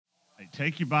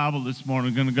Take your Bible this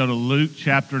morning. We're going to go to Luke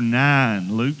chapter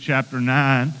 9. Luke chapter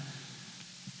 9.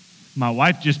 My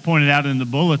wife just pointed out in the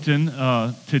bulletin,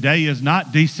 today is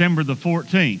not December the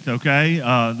 14th, okay?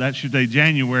 That should be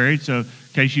January, so in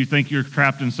case you think you're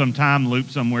trapped in some time loop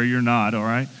somewhere, you're not, all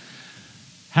right?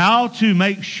 How to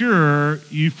make sure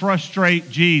you frustrate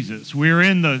Jesus. We're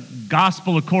in the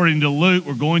Gospel according to Luke.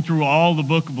 We're going through all the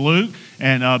book of Luke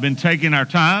and been taking our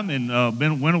time and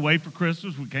went away for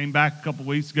Christmas. We came back a couple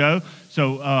weeks ago.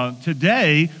 So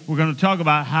today we're going to talk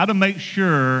about how to make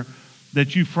sure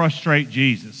that you frustrate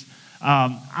Jesus.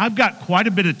 I've got quite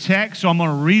a bit of text, so I'm going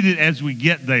to read it as we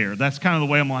get there. That's kind of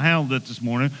the way I'm going to handle it this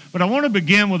morning. But I want to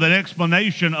begin with an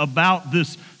explanation about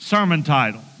this sermon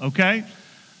title, okay?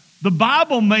 The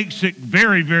Bible makes it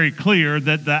very, very clear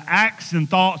that the acts and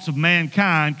thoughts of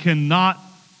mankind cannot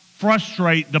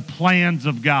frustrate the plans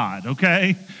of God,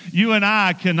 okay? You and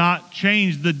I cannot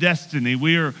change the destiny.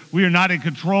 We are not in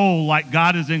control like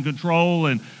God is in control,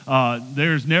 and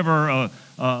there's never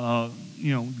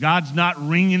God's not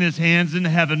wringing his hands in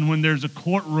heaven when there's a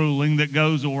court ruling that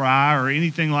goes awry or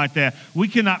anything like that. We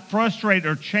cannot frustrate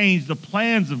or change the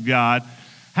plans of God.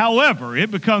 However,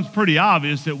 it becomes pretty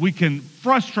obvious that we can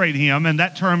frustrate him, and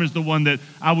that term is the one that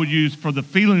I would use for the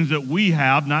feelings that we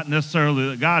have, not necessarily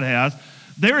that God has.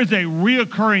 There is a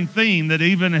reoccurring theme that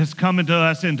even has come into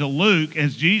us into Luke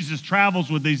as Jesus travels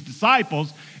with these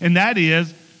disciples, and that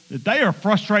is that they are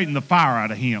frustrating the fire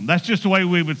out of him. That's just the way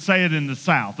we would say it in the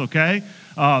South, okay?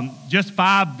 Just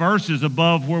 5 verses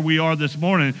above where we are this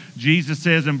morning, Jesus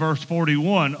says in verse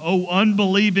 41, "O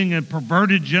unbelieving and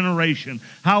perverted generation,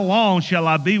 how long shall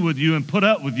I be with you and put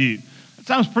up with you?" That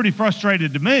sounds pretty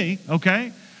frustrated to me,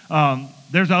 okay?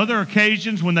 There's other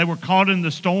occasions when they were caught in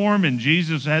the storm and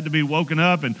Jesus had to be woken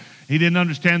up and he didn't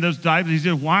understand those disciples. He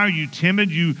said, "Why are you timid,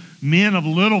 you men of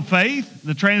little faith?"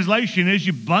 The translation is,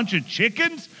 "You bunch of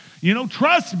chickens." You know,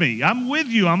 trust me, I'm with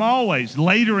you, I'm always.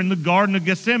 Later in the Garden of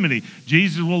Gethsemane,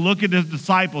 Jesus will look at his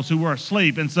disciples who were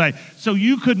asleep and say, "So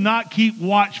you could not keep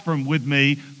watch with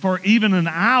me for even an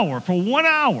hour, for 1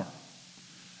 hour."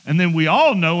 And then we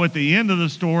all know at the end of the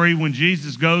story when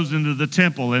Jesus goes into the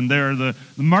temple and there are the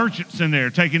merchants in there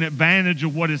taking advantage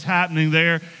of what is happening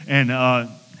there. And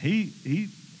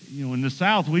in the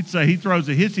South, we'd say he throws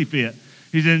a hissy fit.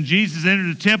 He said, Jesus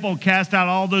entered the temple and cast out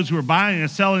all those who were buying and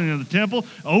selling in the temple,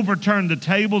 overturned the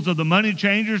tables of the money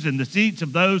changers and the seats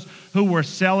of those who were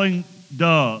selling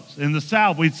doves. In the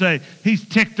South, we'd say, he's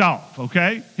ticked off,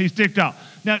 okay? He's ticked off.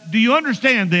 Now, do you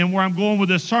understand then where I'm going with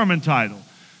this sermon title?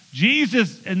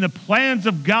 Jesus and the plans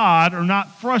of God are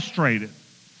not frustrated,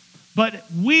 but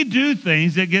we do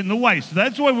things that get in the way. So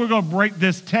that's why we're going to break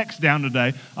this text down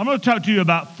today. I'm going to talk to you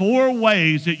about 4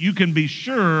 ways that you can be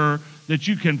sure that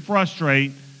you can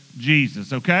frustrate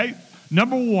Jesus, okay?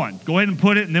 Number 1, go ahead and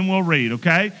put it and then we'll read,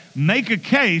 okay? Make a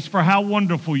case for how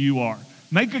wonderful you are.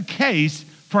 Make a case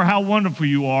for how wonderful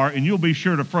you are, and you'll be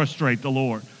sure to frustrate the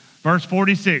Lord. Verse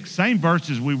 46, same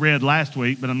verses we read last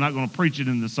week, but I'm not going to preach it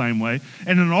in the same way.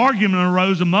 And an argument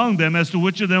arose among them as to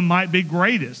which of them might be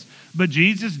greatest. But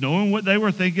Jesus, knowing what they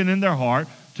were thinking in their heart,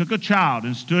 took a child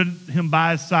and stood him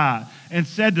by his side and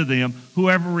said to them,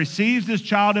 "Whoever receives this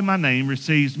child in my name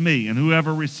receives me, and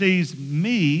whoever receives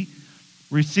me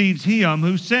receives him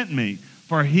who sent me.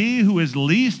 For he who is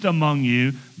least among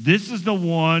you, this is the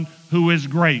one who is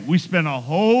great." We spent a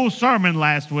whole sermon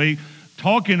last week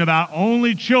talking about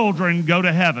only children go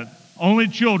to heaven. Only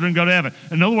children go to heaven.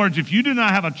 In other words, if you do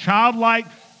not have a childlike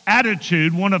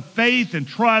attitude, one of faith and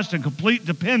trust and complete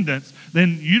dependence,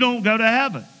 then you don't go to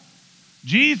heaven.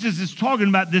 Jesus is talking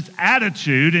about this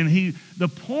attitude, and the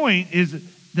point is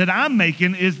that I'm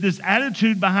making is this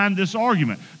attitude behind this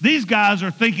argument. These guys are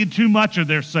thinking too much of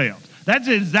themselves. That's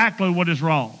exactly what is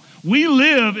wrong. We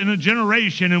live in a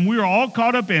generation, and we're all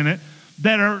caught up in it,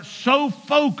 that are so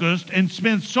focused and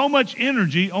spend so much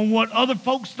energy on what other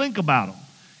folks think about them.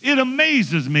 It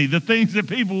amazes me the things that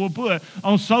people will put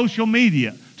on social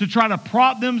media to try to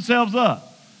prop themselves up.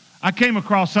 I came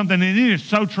across something, and it is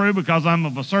so true because I'm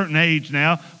of a certain age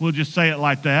now. We'll just say it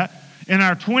like that. In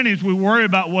our 20s, we worry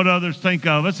about what others think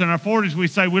of us. In our 40s, we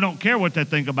say we don't care what they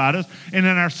think about us. And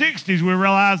in our 60s, we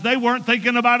realize they weren't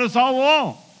thinking about us all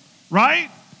along, right?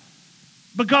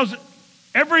 Because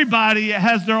everybody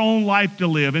has their own life to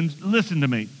live. And listen to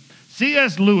me.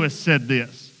 C.S. Lewis said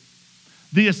this: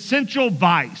 "The essential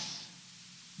vice,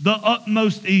 the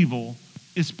utmost evil,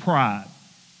 is pride.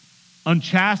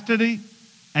 Unchastity,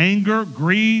 anger,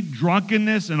 greed,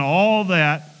 drunkenness, and all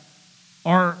that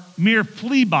are mere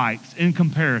flea bites in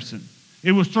comparison.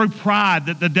 It was through pride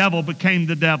that the devil became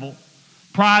the devil.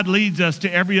 Pride leads us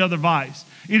to every other vice.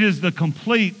 It is the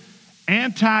complete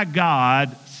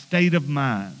anti-God state of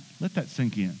mind." Let that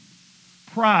sink in.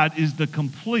 Pride is the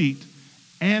complete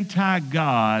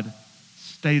anti-God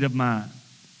state of mind.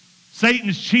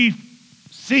 Satan's chief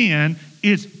sin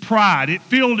is pride. It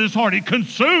filled his heart. It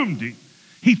consumed him.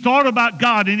 He thought about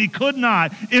God and he could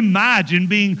not imagine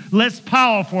being less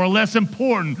powerful or less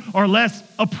important or less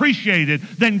appreciated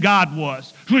than God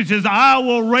was. So he says, I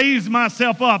will raise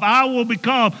myself up. I will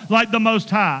become like the Most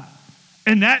High.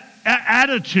 And that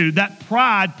attitude, that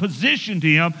pride positioned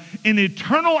him in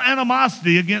eternal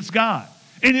animosity against God.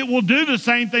 And it will do the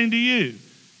same thing to you.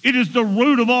 It is the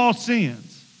root of all sins.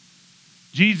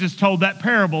 Jesus told that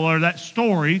parable or that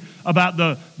story about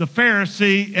the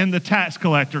Pharisee and the tax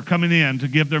collector coming in to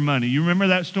give their money. You remember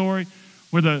that story?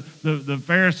 Where the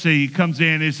Pharisee comes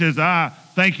in and he says,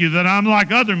 thank you that I'm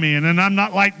like other men and I'm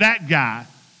not like that guy.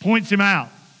 Points him out.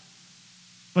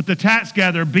 But the tax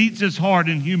gatherer beats his heart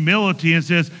in humility and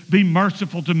says, be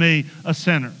merciful to me, a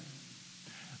sinner.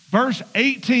 Verse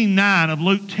 18:9 of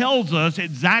Luke tells us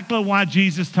exactly why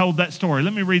Jesus told that story.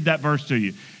 Let me read that verse to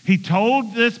you. He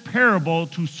told this parable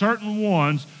to certain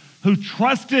ones who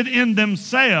trusted in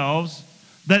themselves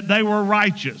that they were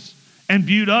righteous and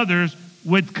viewed others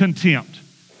with contempt.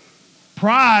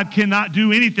 Pride cannot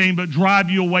do anything but drive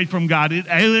you away from God. It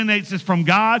alienates us from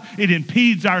God. It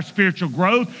impedes our spiritual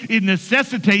growth. It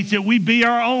necessitates that we be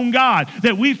our own God,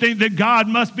 that we think that God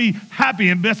must be happy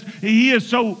and best. He is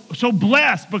so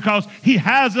blessed because he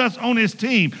has us on his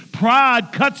team.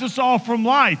 Pride cuts us off from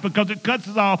life because it cuts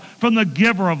us off from the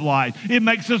giver of life. It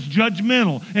makes us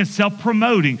judgmental and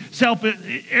self-promoting.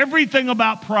 Everything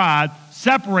about pride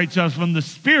separates us from the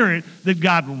spirit that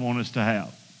God would want us to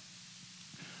have.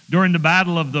 During the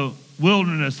battle of the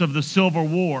wilderness of the Civil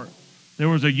War, there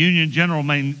was a Union general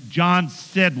named John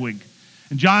Sedgwick.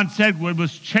 And John Sedgwick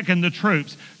was checking the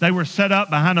troops. They were set up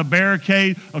behind a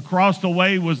barricade. Across the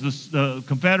way was the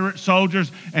Confederate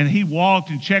soldiers, and he walked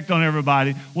and checked on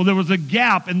everybody. Well, there was a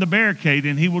gap in the barricade,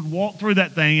 and he would walk through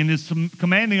that thing, and his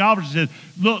commanding officer said,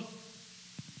 look,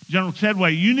 General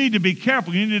Sedgwick, you need to be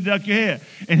careful. You need to duck your head.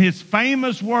 And his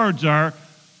famous words are,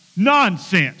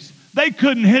 nonsense. They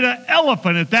couldn't hit an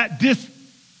elephant at that distance.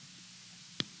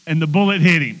 And the bullet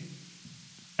hit him.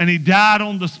 And he died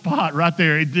on the spot right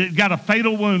there. He got a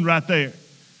fatal wound right there.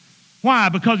 Why?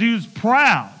 Because he was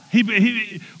proud.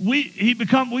 We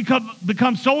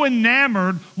become so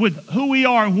enamored with who we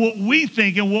are and what we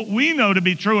think and what we know to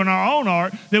be true in our own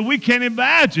heart that we can't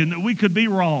imagine that we could be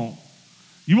wrong.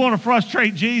 You want to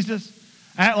frustrate Jesus?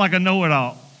 Act like a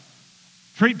know-it-all.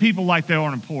 Treat people like they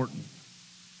aren't important.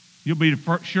 You'll be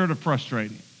sure to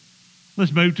frustrate him.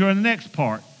 Let's move to the next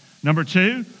part. Number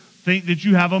 2, think that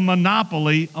you have a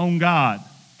monopoly on God.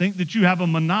 Think that you have a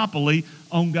monopoly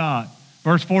on God.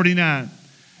 Verse 49.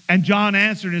 And John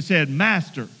answered and said,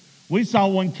 Master, we saw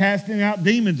one casting out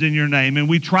demons in your name, and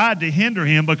we tried to hinder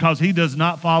him because he does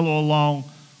not follow along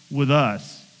with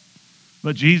us.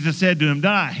 But Jesus said to him, do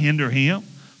not hinder him,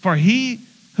 for he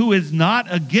who is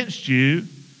not against you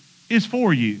is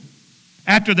for you.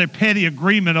 After their petty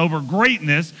agreement over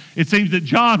greatness, it seems that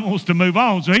John wants to move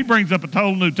on, so he brings up a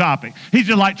total new topic. He's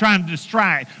just like trying to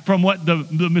distract from what the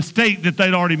mistake that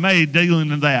they'd already made dealing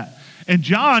with that. And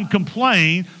John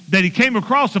complained that he came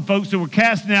across some folks that were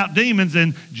casting out demons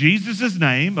in Jesus'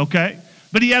 name, okay?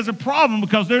 But he has a problem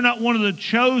because they're not one of the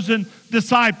chosen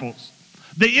disciples.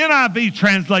 The NIV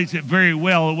translates it very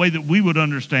well, the way that we would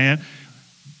understand.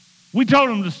 We told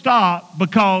him to stop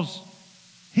because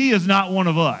he is not one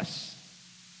of us.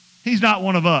 He's not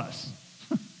one of us.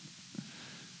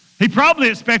 He probably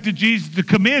expected Jesus to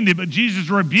commend him, but Jesus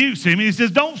rebukes him. And he says,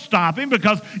 don't stop him,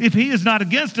 because if he is not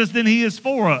against us, then he is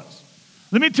for us.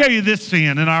 Let me tell you this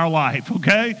sin in our life,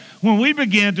 okay? When we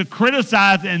begin to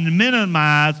criticize and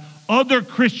minimize other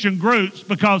Christian groups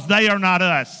because they are not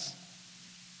us.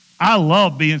 I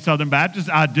love being Southern Baptist,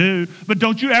 I do. But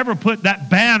don't you ever put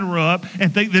that banner up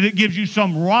and think that it gives you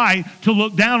some right to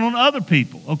look down on other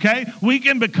people, okay? We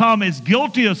can become as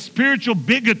guilty of spiritual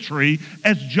bigotry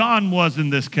as John was in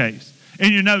this case.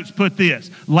 In your notes, put this.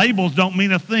 Labels don't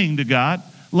mean a thing to God.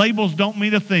 Labels don't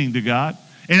mean a thing to God.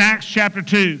 In Acts chapter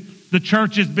 2, the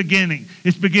church is beginning.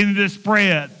 It's beginning to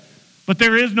spread. But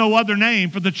there is no other name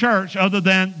for the church other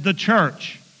than the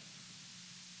church.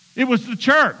 It was the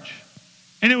church.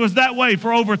 And it was that way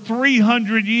for over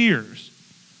 300 years.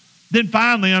 Then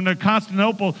finally, under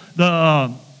Constantinople,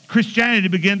 the Christianity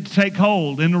began to take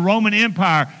hold, and the Roman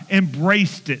Empire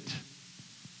embraced it.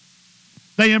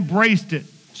 They embraced it.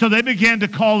 So they began to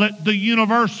call it the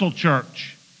universal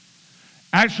church.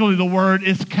 Actually, the word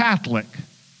is Catholic.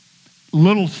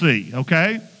 Little c,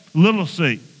 okay? Little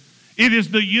c. It is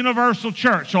the universal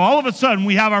church. So all of a sudden,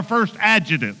 we have our first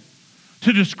adjective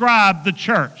to describe the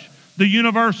church. the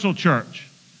universal church.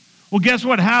 Well, guess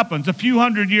what happens? A few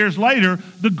hundred years later,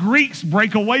 the Greeks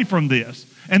break away from this,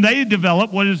 and they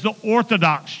develop what is the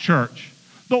Orthodox church.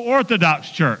 The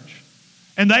Orthodox church.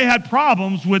 And they had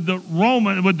problems with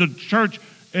the church,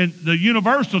 and the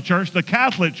universal church, the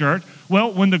Catholic church.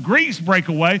 Well, when the Greeks break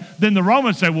away, then the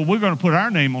Romans say, well, we're going to put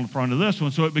our name on the front of this one,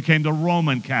 so it became the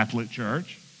Roman Catholic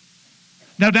Church.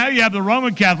 Now you have the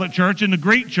Roman Catholic Church and the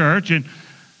Greek church, and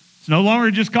it's no longer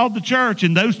just called the church,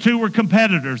 and those two were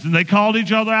competitors, and they called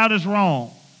each other out as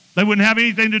wrong. They wouldn't have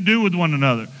anything to do with one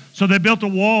another, so they built a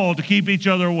wall to keep each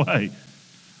other away.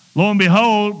 Lo and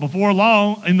behold, before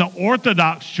long, in the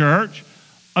Orthodox Church,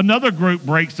 another group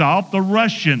breaks off, the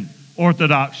Russian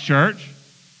Orthodox Church.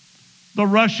 The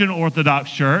Russian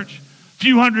Orthodox Church. A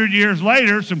few hundred years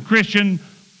later, some Christian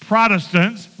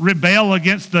Protestants rebel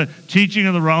against the teaching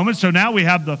of the Romans, so now we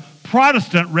have the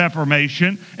Protestant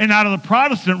Reformation, and out of the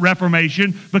Protestant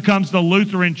Reformation becomes the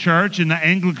Lutheran Church and the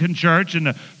Anglican Church and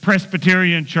the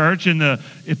Presbyterian Church and the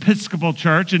Episcopal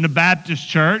Church and the Baptist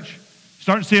Church.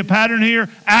 Starting to see a pattern here?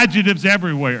 Adjectives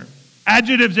everywhere.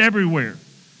 Adjectives everywhere.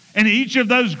 And each of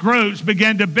those groups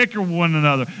began to bicker with one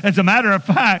another. As a matter of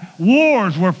fact,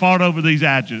 wars were fought over these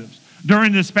adjectives.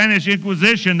 During the Spanish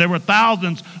Inquisition, there were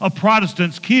thousands of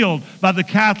Protestants killed by the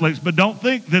Catholics, but don't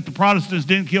think that the Protestants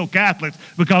didn't kill Catholics,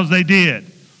 because they did.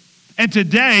 And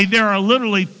today, there are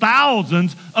literally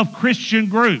thousands of Christian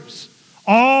groups,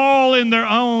 all in their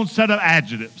own set of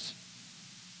adjectives.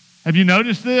 Have you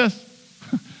noticed this?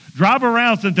 Drive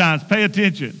around sometimes, pay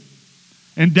attention.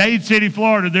 In Dade City,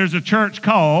 Florida, there's a church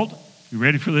called, you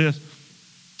ready for this?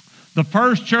 The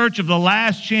First Church of the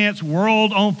Last Chance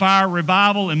World on Fire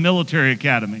Revival and Military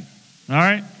Academy. All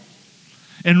right?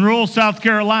 In rural South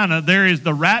Carolina, there is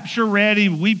the Rapture Ready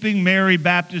Weeping Mary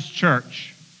Baptist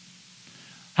Church.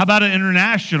 How about an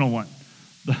international one?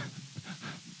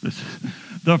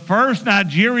 The First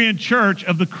Nigerian Church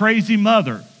of the Crazy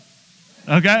Mother.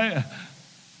 Okay?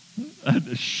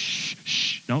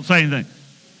 Shh, don't say anything.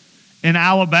 In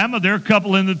Alabama, there are a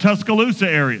couple in the Tuscaloosa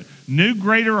area. New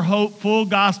Greater Hope Full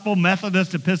Gospel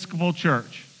Methodist Episcopal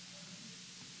Church.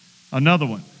 Another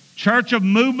one. Church of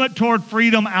Movement Toward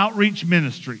Freedom Outreach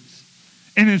Ministries.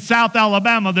 And in South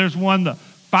Alabama, there's one, the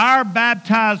Fire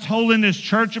Baptized Holiness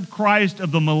Church of Christ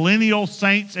of the Millennial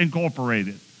Saints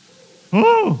Incorporated.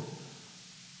 Ooh.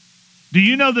 Do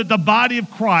you know that the body of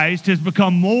Christ has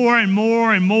become more and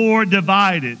more and more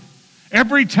divided?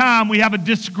 Every time we have a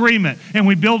disagreement and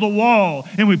we build a wall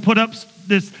and we put up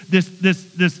this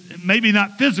maybe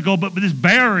not physical, but this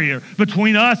barrier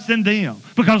between us and them,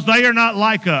 because they are not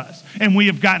like us. And we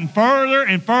have gotten further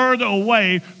and further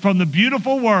away from the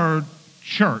beautiful word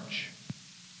church.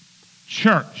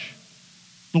 Church.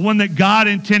 The one that God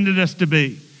intended us to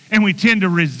be. And we tend to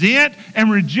resent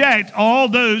and reject all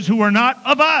those who are not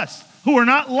of us, who are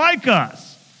not like us.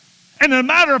 And as a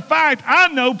matter of fact, I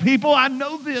know people, I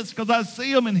know this because I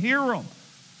see them and hear them,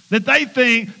 that they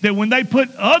think that when they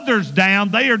put others down,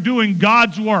 they are doing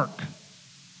God's work.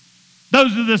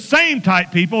 Those are the same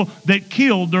type people that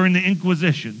killed during the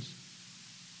Inquisitions.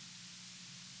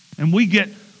 And we get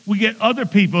other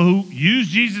people who use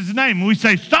Jesus' name, and we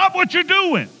say, stop what you're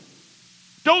doing.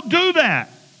 Don't do that.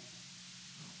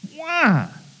 Why?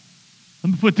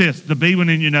 Let me put this, the B one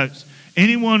in your notes.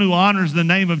 Anyone who honors the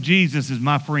name of Jesus is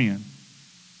my friend.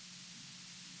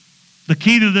 The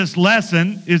key to this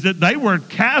lesson is that they were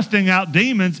casting out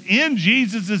demons in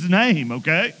Jesus' name,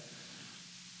 okay?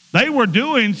 They were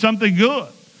doing something good.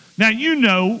 Now, you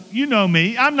know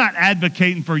me. I'm not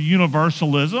advocating for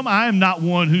universalism. I am not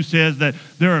one who says that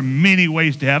there are many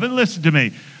ways to heaven. Listen to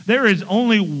me. There is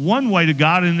only one way to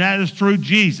God, and that is through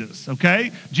Jesus,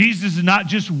 okay? Jesus is not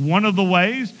just one of the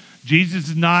ways. Jesus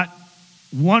is not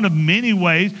one of many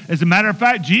ways. As a matter of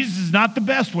fact, Jesus is not the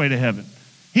best way to heaven.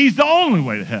 He's the only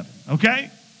way to heaven, okay?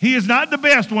 He is not the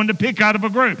best one to pick out of a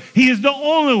group. He is the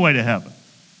only way to heaven.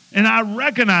 And I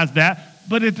recognize that,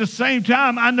 but at the same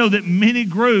time, I know that many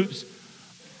groups,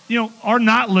 are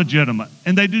not legitimate,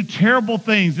 and they do terrible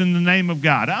things in the name of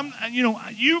God.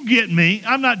 You get me.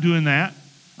 I'm not doing that.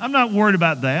 I'm not worried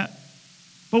about that.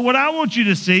 But what I want you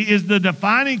to see is the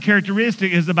defining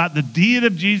characteristic is about the deity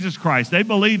of Jesus Christ. They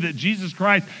believe that Jesus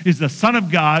Christ is the Son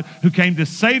of God who came to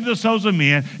save the souls of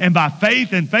men, and by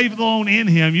faith and faith alone in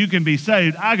him, you can be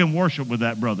saved. I can worship with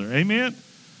that, brother. Amen?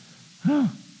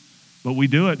 But we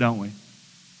do it, don't we?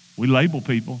 We label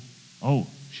people. Oh,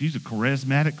 she's a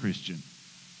charismatic Christian.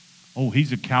 Oh,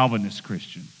 he's a Calvinist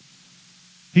Christian.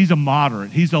 He's a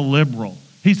moderate. He's a liberal.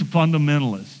 He's a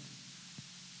fundamentalist.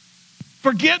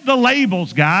 Forget the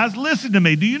labels, guys. Listen to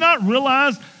me. Do you not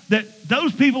realize that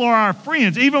those people are our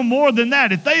friends. Even more than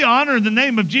that, if they honor the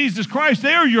name of Jesus Christ,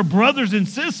 they are your brothers and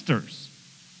sisters.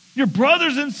 Your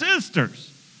brothers and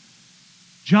sisters.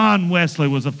 John Wesley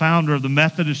was a founder of the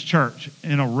Methodist Church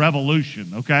in a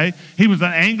revolution, okay? He was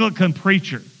an Anglican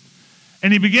preacher.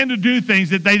 And he began to do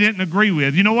things that they didn't agree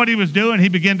with. You know what he was doing? He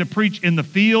began to preach in the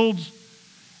fields,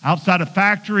 outside of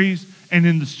factories, and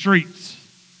in the streets.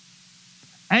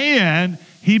 And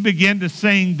he began to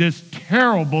sing this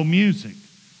terrible music.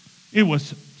 It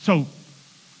was so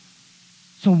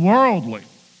worldly.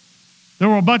 There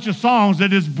were a bunch of songs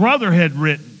that his brother had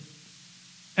written.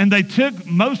 And they took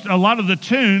a lot of the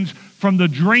tunes from the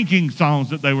drinking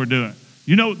songs that they were doing.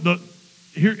 You know,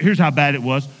 here's how bad it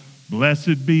was.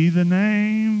 Blessed be the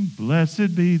name,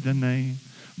 blessed be the name,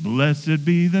 blessed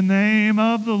be the name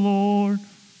of the Lord.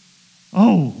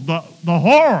 Oh, the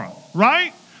horror,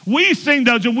 right? We sing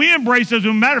those and we embrace those. As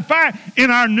a matter of fact,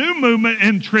 in our new movement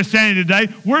in Christianity today,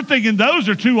 we're thinking those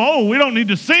are too old. We don't need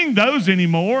to sing those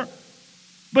anymore.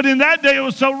 But in that day, it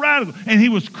was so radical. And he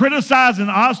was criticized and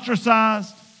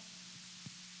ostracized.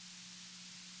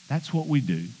 That's what we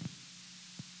do.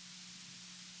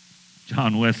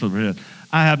 John Wesley said,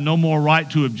 I have no more right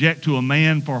to object to a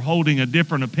man for holding a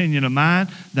different opinion of mine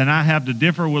than I have to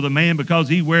differ with a man because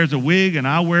he wears a wig and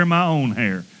I wear my own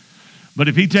hair. But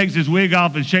if he takes his wig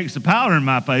off and shakes the powder in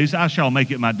my face, I shall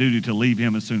make it my duty to leave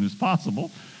him as soon as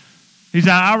possible. He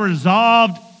said, I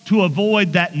resolved to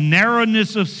avoid that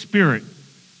narrowness of spirit,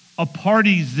 a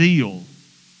party zeal.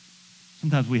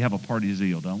 Sometimes we have a party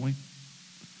zeal, don't we?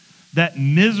 That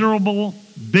miserable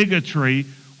bigotry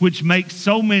which makes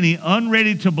so many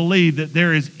unready to believe that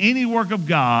there is any work of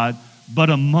God but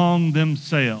among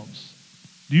themselves.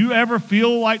 Do you ever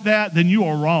feel like that? Then you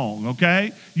are wrong,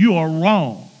 okay? You are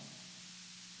wrong.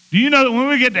 Do you know that when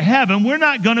we get to heaven, we're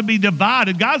not going to be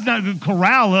divided. God's not going to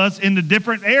corral us into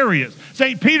different areas.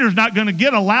 St. Peter's not going to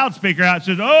get a loudspeaker out and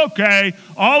says, okay,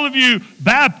 all of you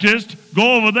Baptists,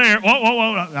 go over there.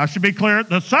 Whoa. I should be clear.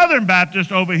 The Southern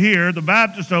Baptist over here, the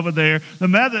Baptist over there, the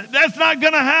Methodist. That's not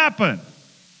going to happen.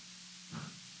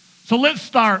 So let's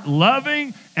start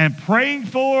loving and praying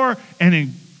for and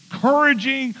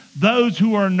encouraging those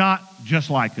who are not just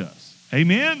like us.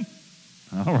 Amen?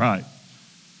 All right.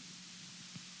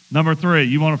 Number 3,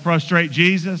 you want to frustrate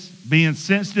Jesus? Be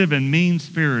insensitive and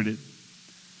mean-spirited.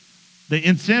 The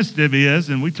insensitive is,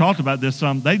 and we talked about this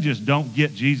some, they just don't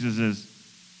get Jesus'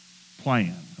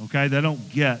 plan, okay? They don't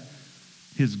get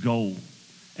his goal.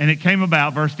 And it came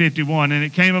about, verse 51, and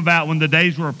it came about when the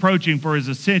days were approaching for his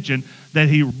ascension that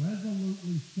he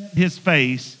resolutely set his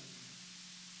face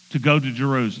to go to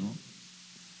Jerusalem.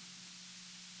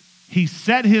 He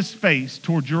set his face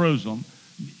toward Jerusalem.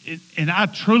 And I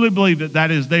truly believe that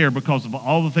that is there because of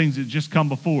all the things that just come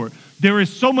before it. There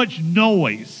is so much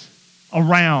noise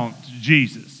around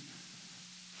Jesus.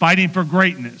 Fighting for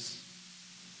greatness.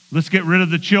 Let's get rid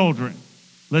of the children.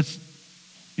 Let's,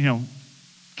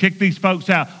 kick these folks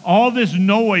out. All this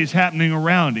noise happening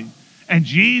around him. And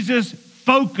Jesus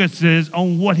focuses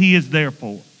on what he is there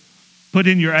for. Put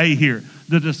in your A here.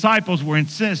 The disciples were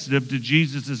insensitive to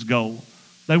Jesus' goal.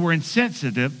 They were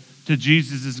insensitive to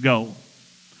Jesus' goal.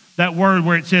 That word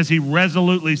where it says he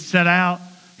resolutely set out,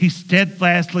 he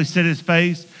steadfastly set his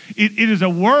face. It is a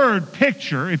word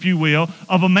picture, if you will,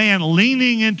 of a man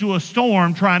leaning into a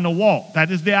storm trying to walk. That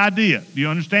is the idea. Do you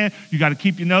understand? You got to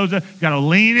keep your nose up. You got to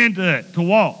lean into it to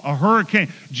walk. A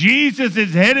hurricane. Jesus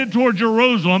is headed toward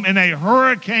Jerusalem in a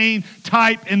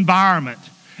hurricane-type environment.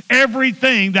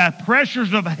 Everything, the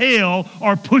pressures of hell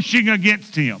are pushing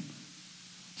against him.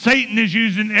 Satan is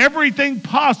using everything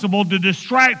possible to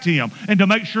distract him and to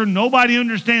make sure nobody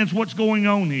understands what's going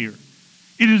on here.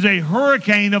 It is a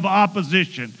hurricane of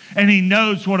opposition, and he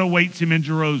knows what awaits him in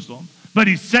Jerusalem. But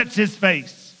he sets his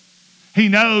face. He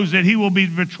knows that he will be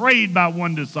betrayed by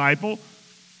one disciple.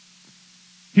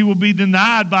 He will be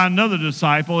denied by another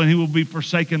disciple, and he will be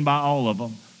forsaken by all of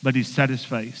them. But he set his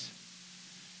face.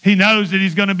 He knows that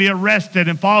he's going to be arrested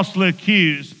and falsely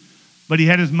accused, but he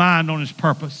had his mind on his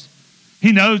purpose.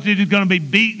 He knows that he's going to be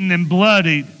beaten and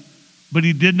bloodied, but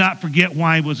he did not forget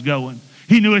why he was going.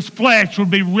 He knew his flesh would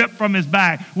be ripped from his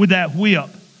back with that whip,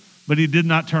 but he did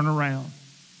not turn around.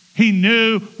 He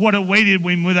knew what awaited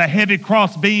him with a heavy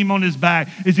cross beam on his back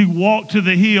as he walked to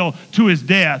the hill to his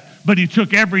death, but he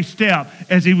took every step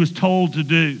as he was told to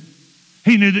do.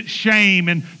 He knew that shame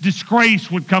and disgrace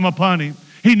would come upon him.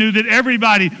 He knew that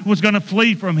everybody was going to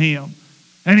flee from him.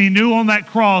 And he knew on that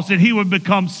cross that he would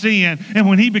become sin. And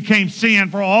when he became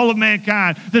sin for all of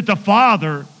mankind, that the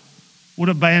Father would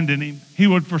abandon him. He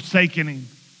would forsake him.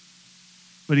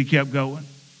 But he kept going.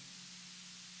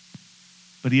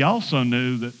 But he also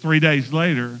knew that 3 days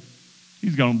later,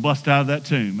 He's going to bust out of that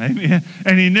tomb. Amen.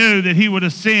 And he knew that he would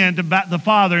ascend to the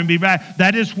Father and be back.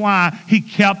 That is why he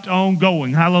kept on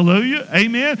going. Hallelujah.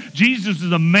 Amen. Jesus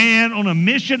is a man on a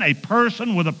mission, a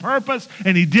person with a purpose,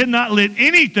 and he did not let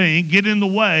anything get in the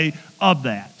way of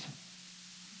that.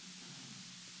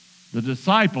 The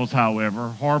disciples, however,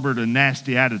 harbored a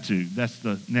nasty attitude. That's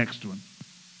the next one.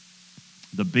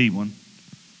 The B one.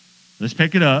 Let's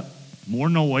pick it up. More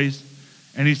noise.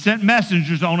 And he sent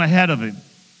messengers on ahead of him.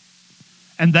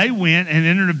 And they went and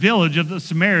entered a village of the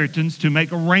Samaritans to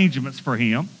make arrangements for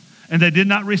him. And they did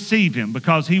not receive him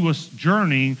because he was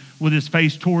journeying with his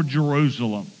face toward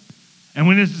Jerusalem. And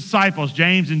when his disciples,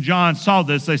 James and John, saw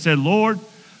this, they said, Lord,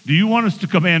 do you want us to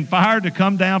command fire to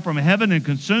come down from heaven and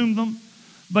consume them?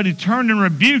 But he turned and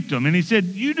rebuked them. And he said,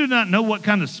 you do not know what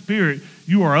kind of spirit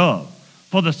you are of.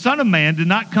 For the Son of Man did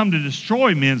not come to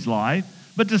destroy men's life,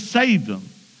 but to save them.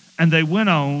 And they went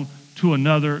on to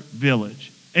another village.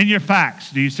 In your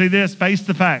facts, do you see this? Face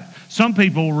the fact. Some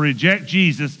people will reject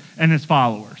Jesus and his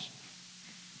followers.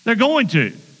 They're going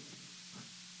to.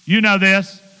 You know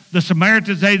this. The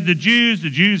Samaritans hated the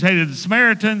Jews hated the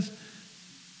Samaritans.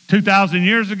 2,000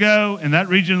 years ago, in that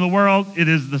region of the world, it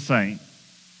is the same.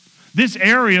 This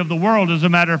area of the world, as a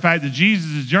matter of fact, that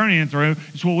Jesus is journeying through,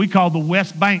 is what we call the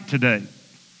West Bank today.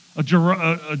 A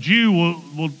Jew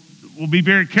will be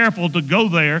very careful to go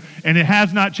there, and it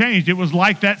has not changed. It was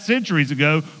like that centuries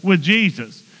ago with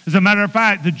Jesus. As a matter of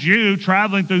fact, the Jew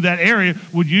traveling through that area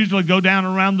would usually go down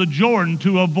around the Jordan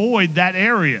to avoid that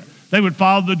area. They would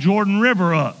follow the Jordan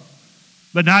River up.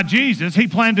 But not Jesus. He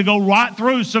planned to go right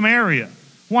through Samaria.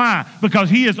 Why? Because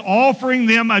he is offering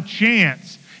them a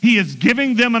chance. He is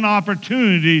giving them an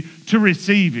opportunity to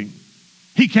receive him.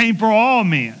 He came for all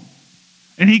men.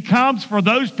 And he comes for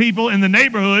those people in the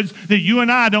neighborhoods that you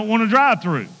and I don't want to drive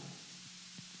through.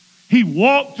 He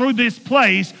walked through this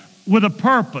place with a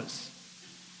purpose.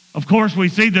 Of course, we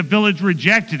see the village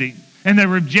rejected him, and they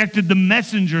rejected the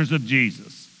messengers of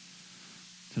Jesus.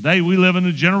 Today, we live in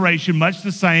a generation much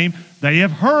the same. They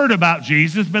have heard about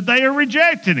Jesus, but they are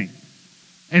rejecting him.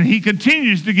 And he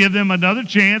continues to give them another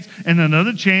chance and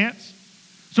another chance.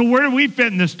 So where do we fit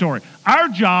in this story? Our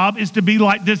job is to be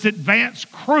like this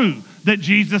advanced crew that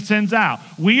Jesus sends out.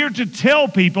 We are to tell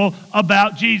people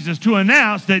about Jesus, to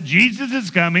announce that Jesus is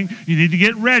coming. You need to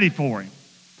get ready for him.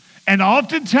 And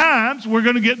oftentimes, we're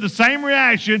going to get the same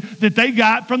reaction that they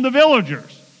got from the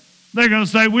villagers. They're going to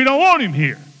say, we don't want him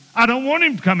here. I don't want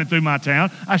him coming through my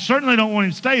town. I certainly don't want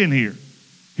him staying here.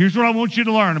 Here's what I want you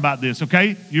to learn about this,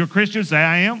 okay? You're a Christian, say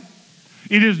I am.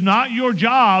 It is not your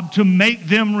job to make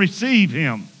them receive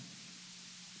him.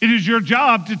 It is your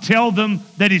job to tell them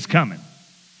that he's coming.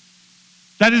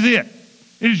 That is it.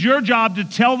 It is your job to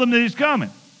tell them that he's coming.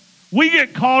 We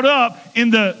get caught up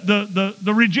in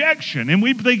the rejection, and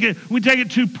we take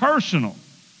it too personal.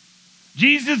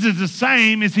 Jesus is the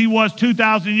same as he was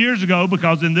 2,000 years ago,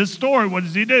 because in this story, what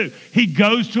does he do? He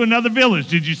goes to another village.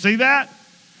 Did you see that?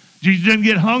 Jesus didn't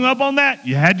get hung up on that.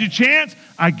 You had your chance.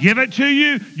 I give it to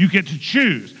you. You get to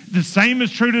choose. The same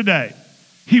is true today.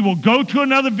 He will go to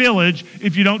another village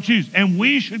if you don't choose. And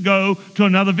we should go to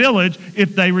another village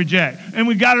if they reject. And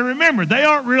we got to remember, they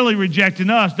aren't really rejecting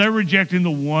us. They're rejecting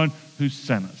the one who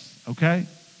sent us. Okay?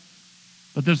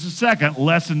 But there's a second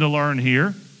lesson to learn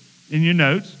here in your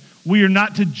notes. We are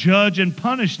not to judge and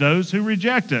punish those who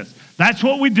reject us. That's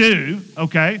what we do.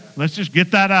 Okay? Let's just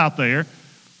get that out there.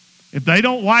 If they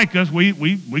don't like us,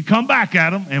 we come back at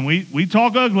them and we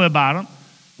talk ugly about them.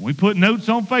 We put notes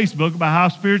on Facebook about how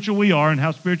spiritual we are and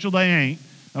how spiritual they ain't,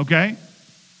 okay?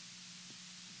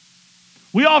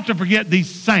 We often forget these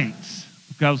saints,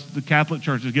 because the Catholic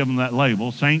Church has given them that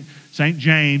label, Saint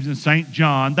James and Saint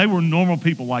John. They were normal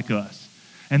people like us,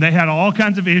 and they had all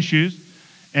kinds of issues,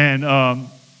 and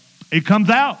it comes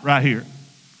out right here.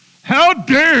 How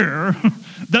dare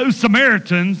those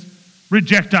Samaritans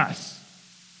reject us?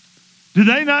 Do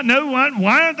they not know?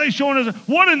 Why aren't they showing us?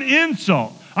 What an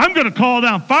insult. I'm going to call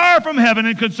down fire from heaven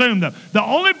and consume them. The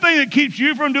only thing that keeps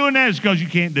you from doing that is because you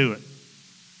can't do it.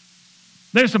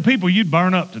 There's some people you'd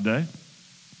burn up today.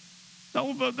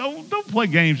 Don't play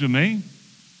games with me.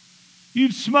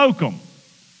 You'd smoke them.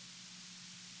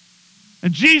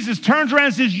 And Jesus turns around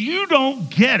and says, you don't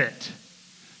get it.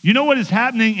 You know what is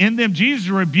happening in them? Jesus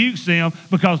rebukes them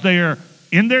because they are,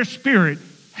 in their spirit,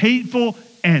 hateful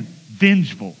and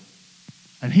vengeful.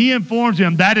 And he informs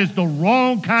them that is the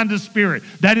wrong kind of spirit.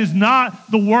 That is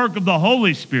not the work of the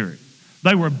Holy Spirit.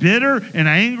 They were bitter and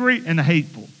angry and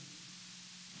hateful.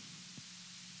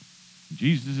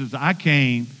 Jesus says, I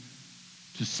came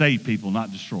to save people,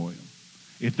 not destroy them.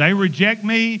 If they reject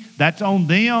me, that's on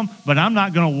them, but I'm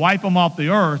not going to wipe them off the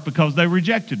earth because they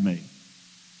rejected me.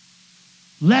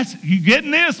 You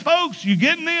getting this, folks? You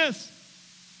getting this?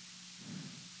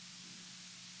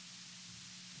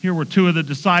 Here were two of the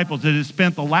disciples that had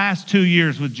spent the last 2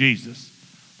 years with Jesus.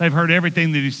 They've heard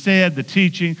everything that he said, the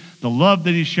teaching, the love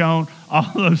that he's shown,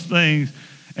 all those things,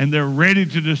 and they're ready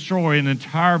to destroy an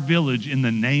entire village in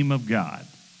the name of God.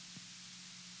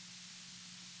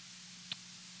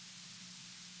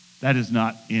 That has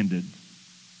not ended.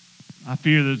 I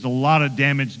fear there's a lot of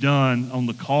damage done on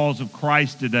the cause of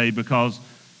Christ today because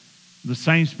the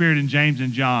same spirit in James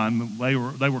and John, they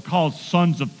were called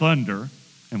sons of thunder,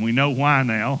 and we know why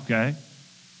now, okay?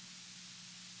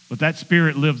 But that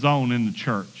spirit lives on in the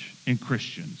church, in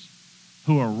Christians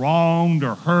who are wronged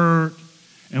or hurt,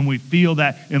 and we feel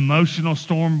that emotional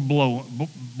storm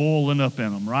boiling up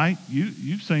in them, right?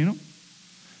 You've seen them.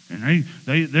 And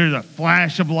there's a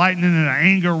flash of lightning and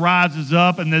anger rises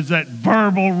up, and there's that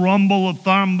verbal rumble of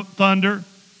thunder.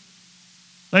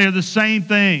 They are the same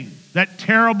thing. That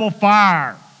terrible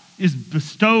fire is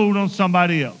bestowed on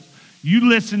somebody else. You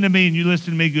listen to me and you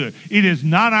listen to me good. It is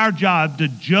not our job to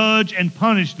judge and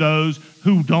punish those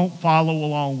who don't follow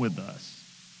along with us.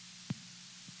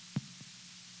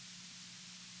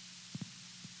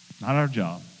 Not our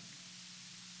job.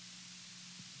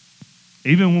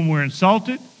 Even when we're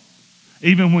insulted,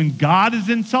 even when God is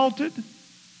insulted,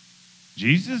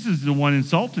 Jesus is the one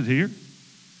insulted here.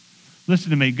 Listen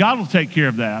to me. God will take care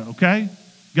of that, okay?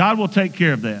 God will take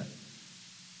care of that.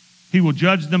 He will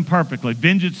judge them perfectly.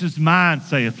 Vengeance is mine,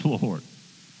 saith the Lord.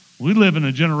 We live in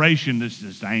a generation that's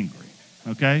just angry,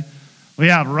 okay? We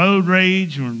have road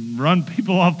rage and run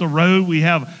people off the road. We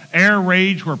have air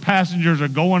rage where passengers are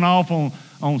going off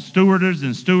on stewardess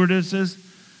and stewardesses.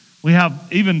 We have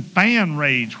even fan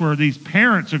rage where these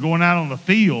parents are going out on the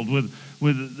field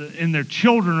and their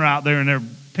children are out there and they're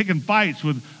picking fights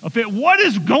with a fit. What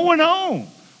is going on?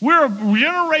 We're a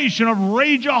generation of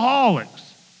rageaholics.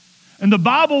 And the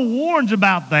Bible warns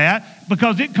about that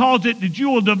because it calls it that you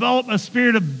will develop a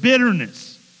spirit of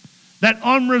bitterness, that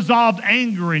unresolved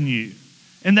anger in you,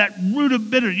 and that root of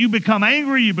bitter. You become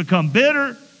angry, you become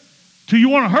bitter, till you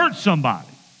want to hurt somebody.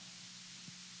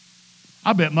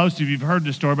 I bet most of you have heard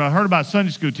this story, but I heard about a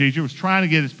Sunday school teacher who was trying to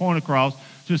get his point across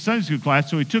to a Sunday school class,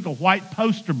 so he took a white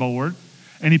poster board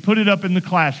and he put it up in the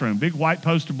classroom, big white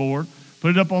poster board,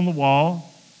 put it up on the wall.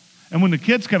 And when the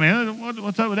kids come in,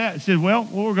 what's up with that? He said, well,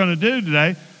 what we're going to do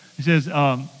today, he says,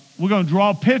 we're going to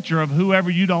draw a picture of whoever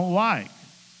you don't like.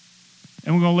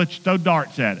 And we're going to let you throw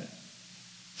darts at it.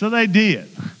 So they did.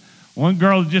 One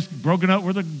girl had just broken up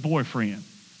with her boyfriend.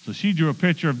 So she drew a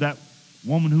picture of that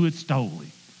woman who had stolen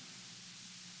him.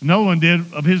 Another one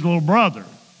did of his little brother.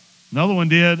 Another one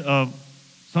did of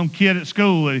some kid at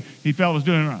school that he felt was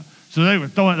doing wrong. So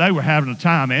they were having a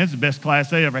time, man. It's the best class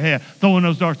they ever had. Throwing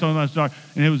those darts. And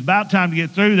it was about time to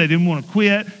get through. They didn't want to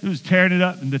quit. It was tearing it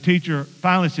up. And the teacher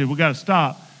finally said, we got to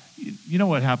stop. You know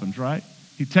what happens, right?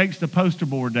 He takes the poster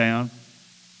board down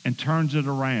and turns it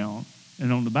around.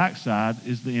 And on the backside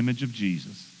is the image of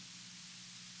Jesus.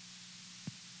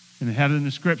 And it had an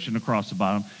inscription across the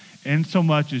bottom. And so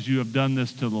much as you have done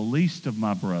this to the least of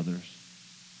my brothers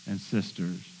and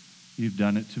sisters, you've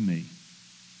done it to me.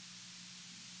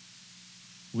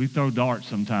 We throw darts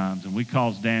sometimes and we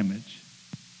cause damage.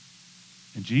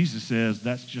 And Jesus says,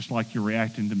 that's just like you're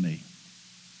reacting to me.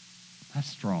 That's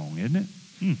strong, isn't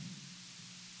it?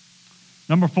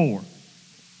 Number 4,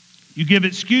 you give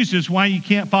excuses why you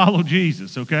can't follow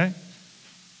Jesus, okay?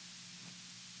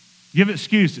 Give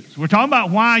excuses. We're talking about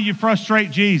why you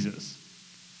frustrate Jesus.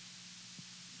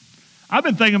 I've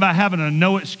been thinking about having a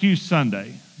no excuse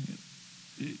Sunday.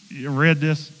 You read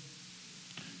this?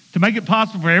 To make it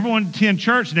possible for everyone to attend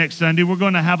church next Sunday, we're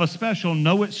going to have a special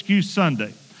no excuse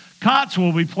Sunday. Cots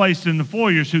will be placed in the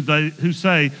foyers who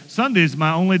say, Sunday is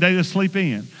my only day to sleep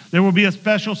in. There will be a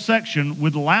special section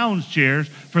with lounge chairs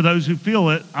for those who feel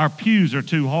that our pews are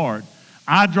too hard.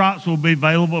 Eye drops will be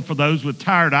available for those with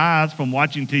tired eyes from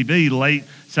watching TV late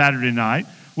Saturday night.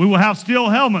 We will have steel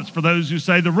helmets for those who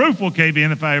say the roof will cave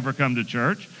in if I ever come to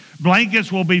church.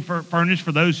 Blankets will be furnished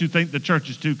for those who think the church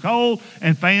is too cold,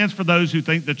 and fans for those who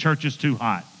think the church is too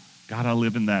hot. God, I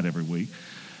live in that every week.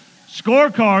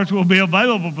 Scorecards will be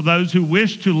available for those who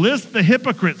wish to list the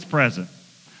hypocrites present.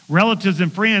 Relatives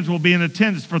and friends will be in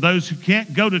attendance for those who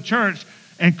can't go to church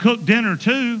and cook dinner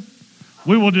too.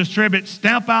 We will distribute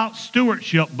stamp out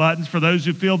stewardship buttons for those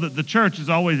who feel that the church is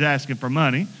always asking for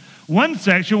money. One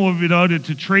section will be devoted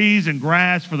to trees and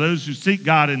grass for those who seek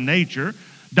God in nature.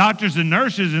 Doctors and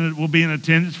nurses will be in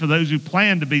attendance for those who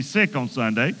plan to be sick on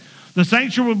Sunday. The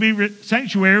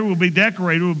sanctuary will be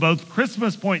decorated with both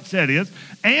Christmas poinsettias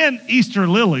and Easter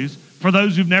lilies for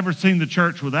those who've never seen the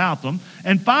church without them.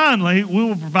 And finally, we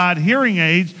will provide hearing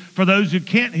aids for those who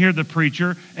can't hear the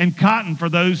preacher and cotton for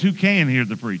those who can hear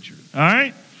the preacher. All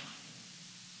right?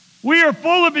 We are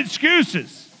full of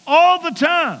excuses all the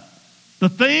time. The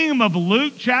theme of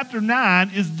Luke chapter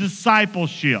 9 is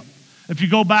discipleship. If you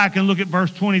go back and look at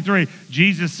verse 23,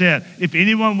 Jesus said, if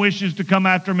anyone wishes to come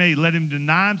after me, let him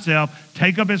deny himself,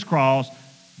 take up his cross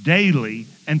daily,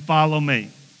 and follow me.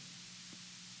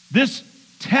 This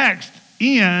text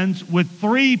ends with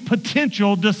 3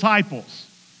 potential disciples.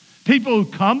 People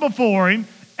who come before him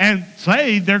and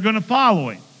say they're going to follow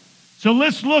him. So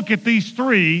let's look at these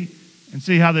 3 and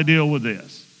see how they deal with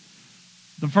this.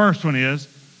 The first one is,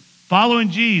 following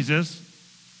Jesus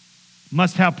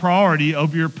must have priority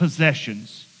over your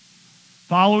possessions.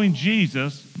 Following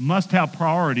Jesus must have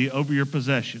priority over your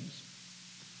possessions.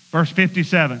 Verse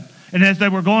 57, and as they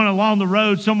were going along the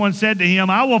road, someone said to him,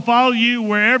 I will follow you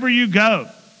wherever you go.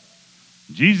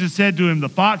 Jesus said to him, the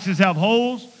foxes have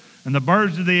holes and the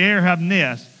birds of the air have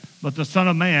nests, but the Son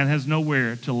of Man has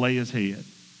nowhere to lay his head.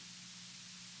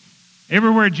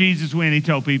 Everywhere Jesus went, he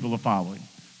told people to follow him.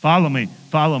 Follow me,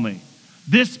 follow me.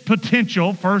 This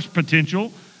first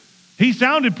potential, he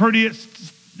sounded pretty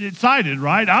excited,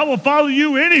 right? I will follow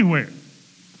you anywhere.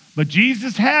 But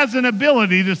Jesus has an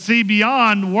ability to see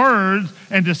beyond words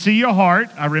and to see your heart.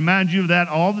 I remind you of that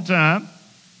all the time.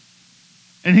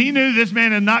 And he knew this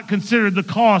man had not considered the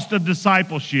cost of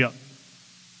discipleship.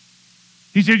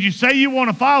 He said, you say you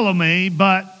want to follow me,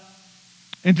 but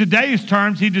in today's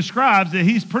terms, he describes that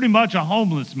he's pretty much a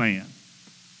homeless man.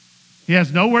 He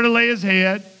has nowhere to lay his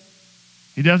head.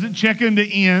 He doesn't check into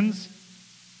inns.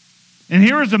 And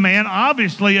here is a man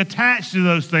obviously attached to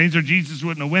those things, or Jesus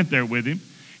wouldn't have went there with him.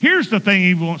 Here's the thing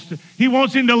he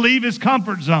wants him to leave his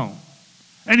comfort zone.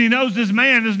 And he knows this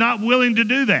man is not willing to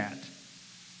do that.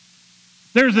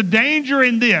 There's a danger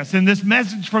in this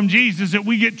message from Jesus, that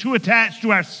we get too attached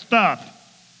to our stuff.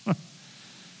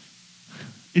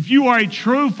 If you are a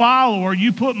true follower,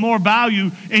 you put more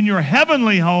value in your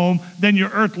heavenly home than your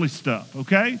earthly stuff,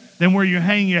 okay? Than where you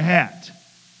hang your hat.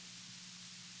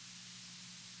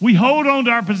 We hold on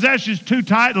to our possessions too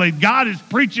tightly. God is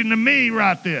preaching to me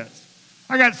right this.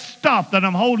 I got stuff that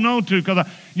I'm holding on to.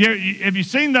 Have you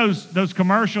seen those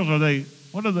commercials?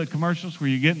 What are the commercials where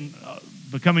you're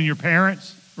becoming your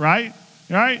parents, right?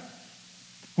 Right?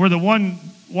 Where the one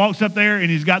walks up there and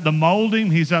he's got the molding.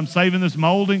 He said, I'm saving this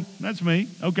molding. That's me,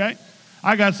 okay?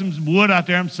 I got some wood out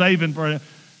there I'm saving for,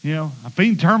 I'm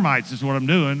feeding termites is what I'm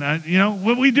doing.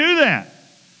 We do that.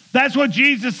 That's what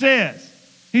Jesus says.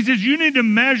 He says, you need to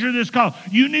measure this call.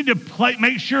 You need to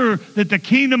make sure that the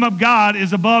kingdom of God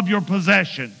is above your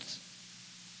possessions.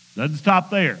 Doesn't stop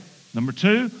there. Number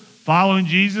 2, following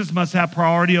Jesus must have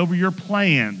priority over your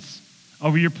plans.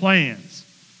 Over your plans.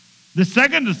 The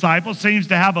second disciple seems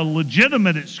to have a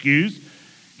legitimate excuse.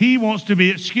 He wants to be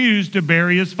excused to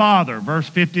bury his father. Verse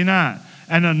 59.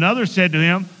 And another said to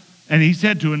him, and he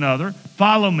said to another,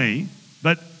 follow me.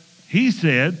 But he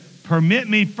said, permit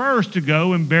me first to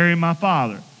go and bury my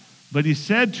father. But he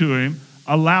said to him,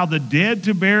 allow the dead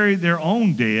to bury their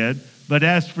own dead, but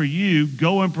as for you,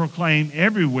 go and proclaim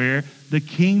everywhere the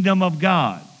kingdom of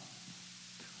God.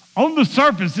 On the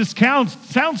surface, this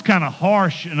sounds kind of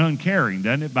harsh and uncaring,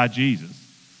 doesn't it, by Jesus?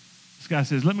 This guy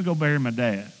says, let me go bury my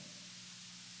dad.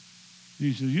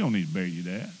 Jesus says, you don't need to bury your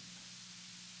dad.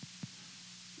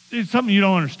 It's something you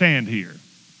don't understand here.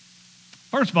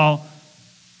 First of all,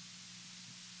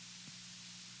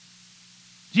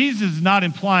 Jesus is not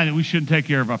implying that we shouldn't take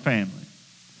care of our family.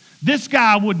 This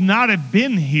guy would not have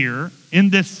been here in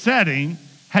this setting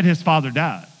had his father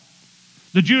died.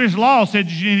 The Jewish law said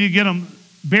you needed to get him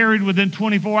buried within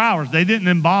 24 hours. They didn't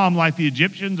embalm like the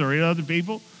Egyptians or other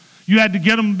people. You had to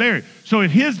get him buried. So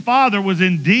if his father was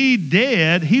indeed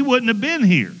dead, he wouldn't have been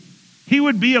here. He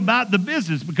would be about the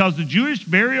business because the Jewish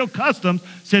burial customs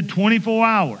said 24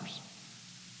 hours.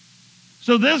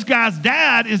 So this guy's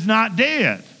dad is not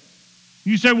dead.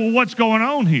 You say, well, what's going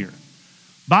on here?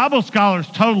 Bible scholars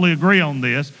totally agree on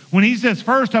this. When he says,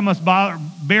 first I must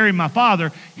bury my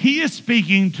father, he is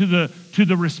speaking to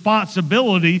the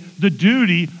responsibility, the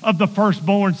duty of the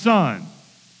firstborn son.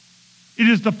 It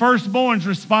is the firstborn's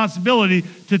responsibility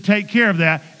to take care of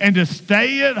that and to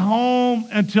stay at home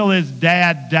until his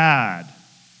dad died.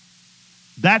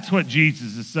 That's what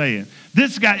Jesus is saying.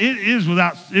 This guy, it is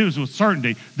with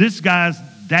certainty, this guy's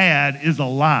dad is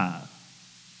alive.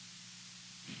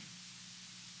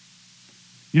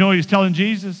 You know what he was telling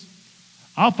Jesus?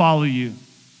 I'll follow you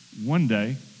one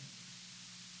day.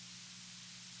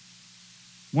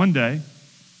 One day.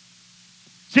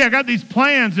 See, I got these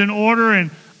plans in order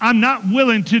and I'm not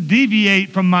willing to deviate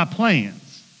from my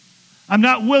plans. I'm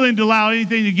not willing to allow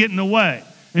anything to get in the way.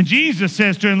 And Jesus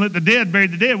says to him, let the dead bury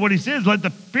the dead. What he says, let the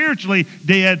spiritually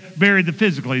dead bury the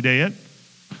physically dead.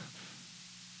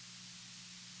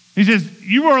 He says,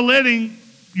 you are letting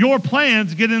your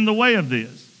plans get in the way of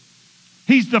this.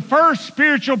 He's the first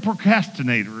spiritual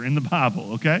procrastinator in the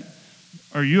Bible, okay?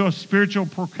 Are you a spiritual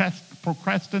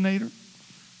procrastinator?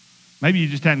 Maybe you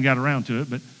just hadn't got around to it,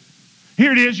 but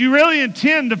here it is. You really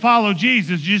intend to follow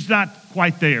Jesus, you're just not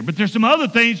quite there. But there's some other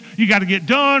things you got to get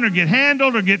done or get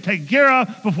handled or get taken care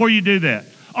of before you do that.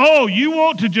 Oh, you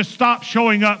want to just stop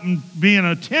showing up and being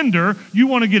a tender. You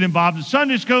want to get involved in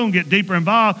Sunday school and get deeper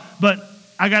involved, but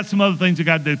I got some other things I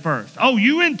got to do first. Oh,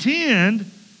 you intend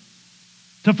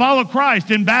to follow Christ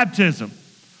in baptism,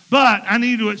 but I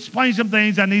need to explain some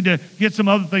things. I need to get some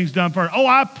other things done first. Oh,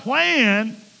 I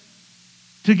plan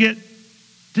to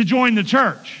join the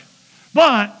church,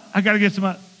 but I got to get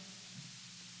some.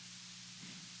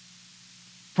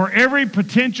 For every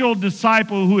potential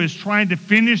disciple who is trying to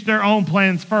finish their own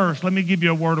plans first, let me give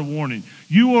you a word of warning.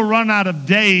 You will run out of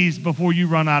days before you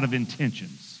run out of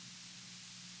intentions.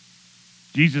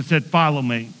 Jesus said, follow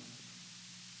me.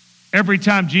 Every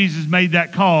time Jesus made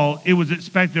that call, it was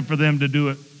expected for them to do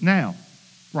it now,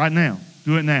 right now.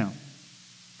 Do it now.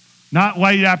 Not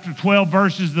wait after 12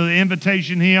 verses of the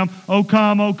invitation hymn, oh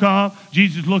come, oh come.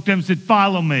 Jesus looked at them and said,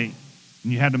 follow me.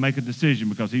 And you had to make a decision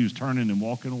because he was turning and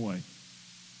walking away.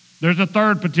 There's a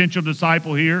third potential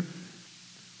disciple here.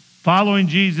 Following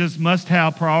Jesus must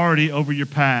have priority over your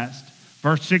past.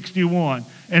 Verse 61,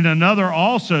 and another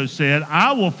also said,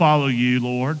 I will follow you,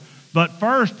 Lord, but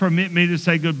first permit me to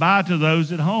say goodbye to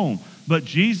those at home. But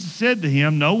Jesus said to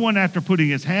him, no one after putting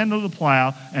his hand to the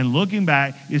plow and looking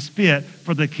back is fit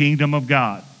for the kingdom of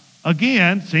God.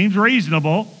 Again, seems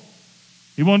reasonable.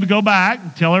 He wanted to go back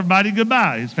and tell everybody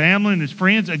goodbye, his family and his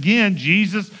friends. Again,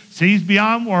 Jesus sees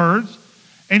beyond words,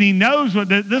 and he knows what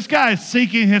this guy is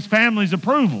seeking his family's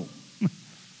approval.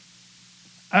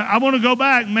 I want to go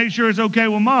back and make sure it's okay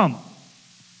with Mama.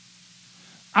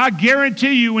 I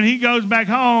guarantee you when he goes back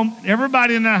home,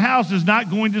 everybody in that house is not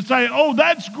going to say, oh,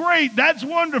 that's great, that's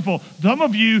wonderful. Some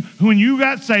of you, when you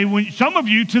got saved, some of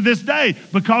you to this day,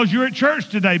 because you're at church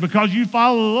today, because you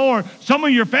follow the Lord, some of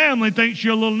your family thinks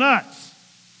you're a little nuts.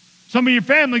 Some of your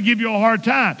family give you a hard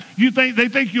time. They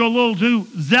think you're a little too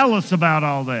zealous about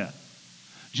all that.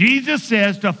 Jesus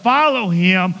says to follow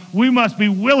him, we must be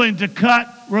willing to cut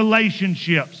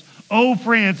relationships. Old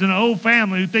friends and old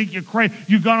family who think you're crazy.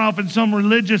 You've gone off in some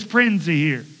religious frenzy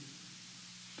here.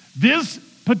 This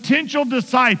potential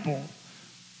disciple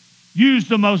used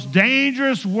the most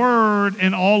dangerous word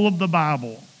in all of the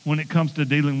Bible when it comes to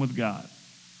dealing with God.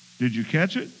 Did you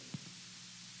catch it?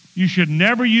 You should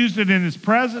never use it in his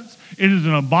presence. It is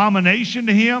an abomination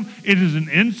to him. It is an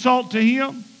insult to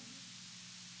him.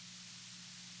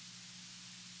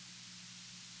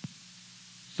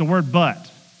 It's the word but.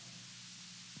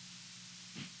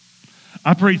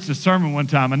 I preached a sermon one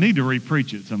time. I need to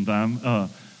re-preach it sometime.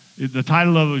 The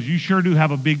title of it was, You Sure Do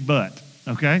Have a Big Butt.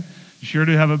 Okay? You sure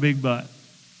do have a big butt.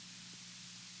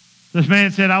 This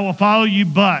man said, I will follow you,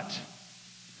 but.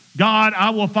 God,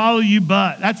 I will follow you,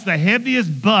 but. That's the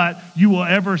heaviest but you will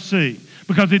ever see.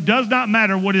 Because it does not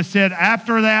matter what is said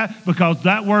after that, because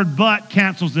that word but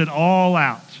cancels it all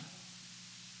out.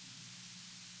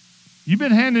 You've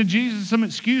been handing Jesus some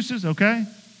excuses, okay?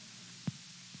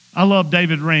 I love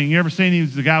David Ring. You ever seen him?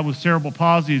 He's the guy with cerebral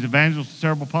palsy. He's evangelist with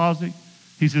cerebral palsy.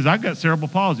 He says, I've got cerebral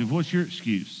palsy. What's your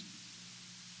excuse?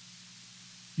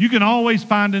 You can always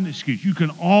find an excuse. You can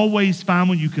always find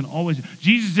one. You can always.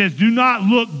 Jesus says, do not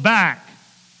look back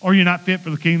or you're not fit for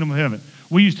the kingdom of heaven.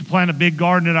 We used to plant a big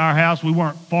garden at our house. We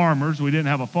weren't farmers. We didn't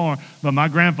have a farm. But my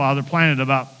grandfather planted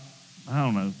about,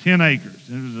 10 acres.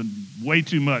 It was way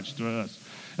too much to us.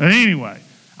 But anyway,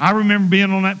 I remember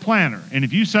being on that planter. And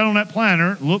if you sat on that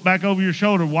planter, look back over your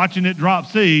shoulder, watching it drop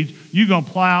seeds, you're going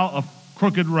to plow a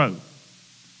crooked row.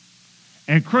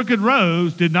 And crooked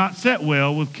rows did not set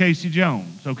well with Casey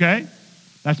Jones, okay?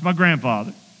 That's my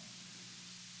grandfather.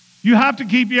 You have to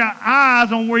keep your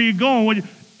eyes on where you're going.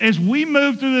 As we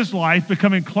move through this life,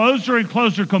 becoming closer and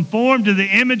closer conformed to the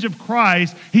image of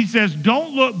Christ, he says,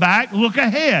 don't look back, look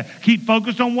ahead. Keep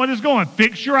focused on what is going.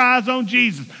 Fix your eyes on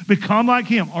Jesus. Become like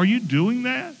him. Are you doing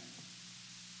that?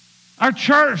 Our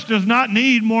church does not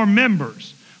need more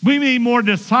members. We need more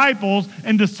disciples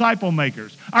and disciple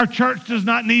makers. Our church does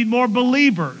not need more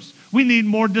believers. We need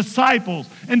more disciples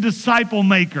and disciple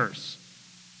makers.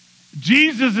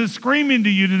 Jesus is screaming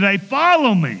to you today,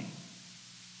 follow me.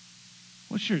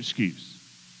 What's your excuse?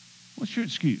 What's your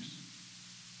excuse?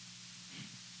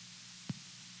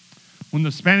 When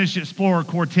the Spanish explorer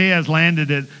Cortez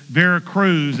landed at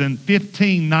Veracruz in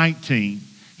 1519,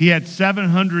 he had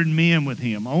 700 men with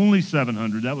him, only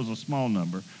 700. That was a small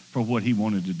number for what he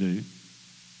wanted to do.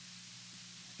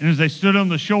 And as they stood on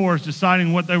the shores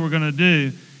deciding what they were going to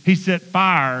do, he set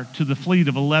fire to the fleet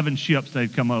of 11 ships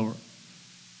they'd come over.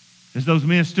 As those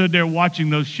men stood there watching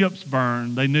those ships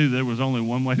burn, they knew there was only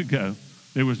one way to go.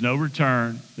 There was no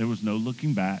return. There was no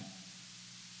looking back.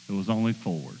 It was only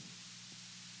forward.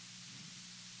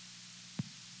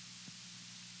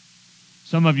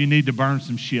 Some of you need to burn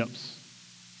some ships.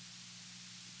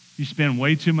 You spend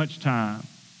way too much time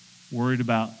worried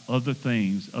about other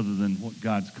things other than what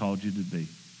God's called you to be.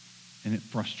 And it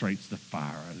frustrates the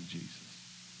fire out of Jesus.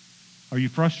 Are you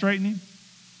frustrating him?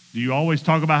 Do you always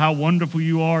talk about how wonderful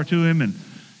you are to him and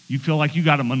you feel like you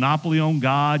got a monopoly on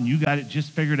God and you got it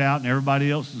just figured out and everybody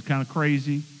else is kind of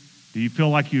crazy? Do you feel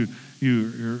like you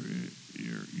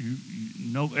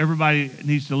know everybody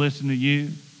needs to listen to you?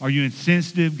 Are you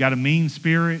insensitive, got a mean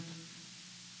spirit?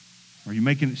 Are you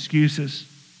making excuses?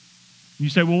 You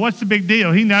say, well, what's the big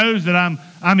deal? He knows that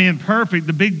I'm imperfect.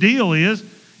 The big deal is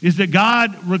that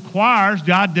God requires,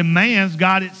 God demands,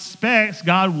 God expects,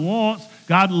 God wants,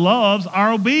 God loves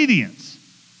our obedience.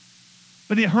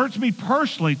 But it hurts me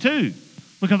personally too,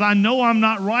 because I know I'm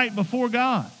not right before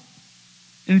God.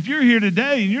 And if you're here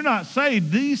today and you're not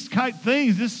saved, these type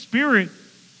things, this spirit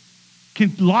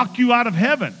can lock you out of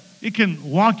heaven. It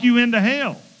can lock you into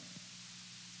hell.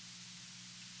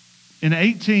 In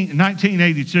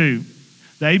 1982,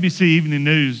 the ABC Evening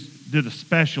News did a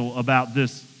special about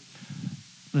this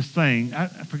thing. I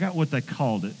forgot what they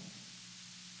called it.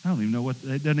 I don't even know it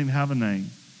doesn't even have a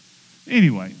name.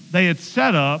 Anyway, they had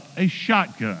set up a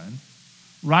shotgun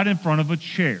right in front of a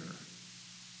chair.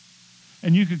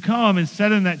 And you could come and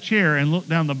sit in that chair and look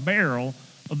down the barrel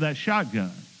of that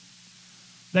shotgun.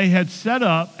 They had set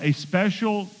up a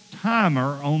special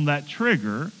timer on that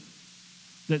trigger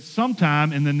that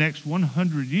sometime in the next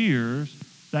 100 years,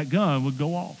 that gun would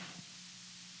go off.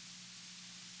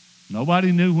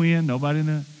 Nobody knew when, nobody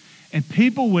knew. And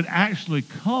people would actually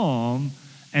come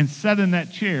and sit in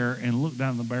that chair and look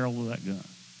down the barrel of that gun.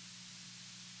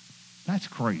 That's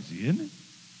crazy, isn't it?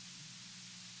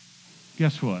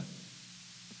 Guess what?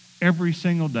 Every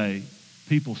single day,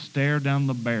 people stare down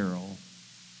the barrel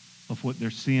of what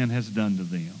their sin has done to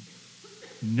them,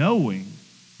 knowing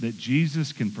that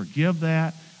Jesus can forgive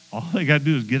that. All they got to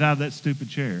do is get out of that stupid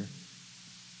chair,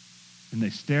 and they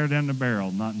stare down the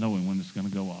barrel not knowing when it's going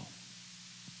to go off.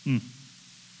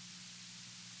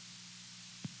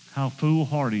 How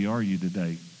foolhardy are you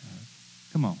today?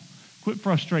 Come on. Quit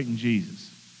frustrating Jesus.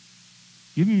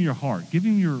 Give him your heart. Give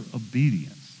him your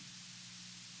obedience.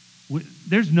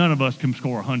 There's none of us can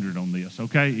score 100 on this,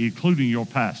 okay, including your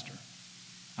pastor.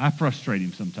 I frustrate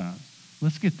him sometimes.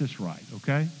 Let's get this right,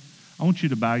 okay? I want you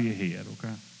to bow your head,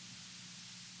 okay?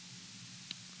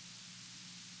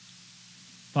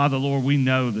 Father, Lord, we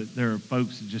know that there are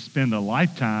folks that just spend a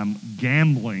lifetime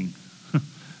gambling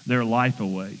their life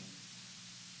away,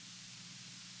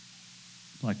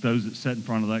 like those that sit in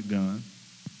front of that gun.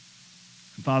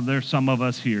 And Father, there's some of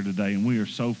us here today, and we are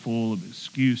so full of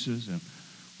excuses, and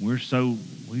we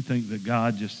think that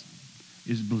God just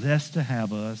is blessed to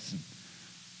have us, and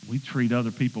we treat other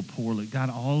people poorly. God,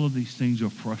 all of these things are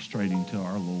frustrating to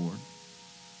our Lord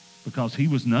because he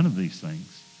was none of these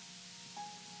things.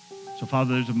 So,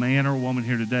 Father, there's a man or a woman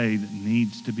here today that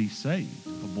needs to be saved,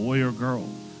 a boy or a girl,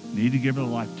 need to give their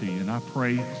life to you. And I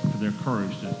pray for their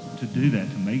courage to do that,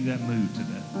 to make that move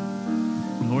today.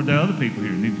 And Lord, there are other people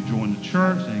here who need to join the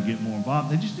church and get more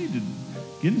involved. They just need to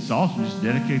get this altar and just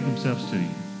dedicate themselves to you.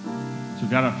 So,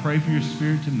 God, I pray for your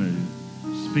spirit to move.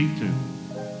 Speak to them.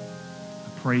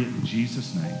 I pray it in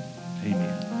Jesus' name.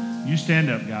 Amen. You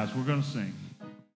stand up, guys. We're going to sing.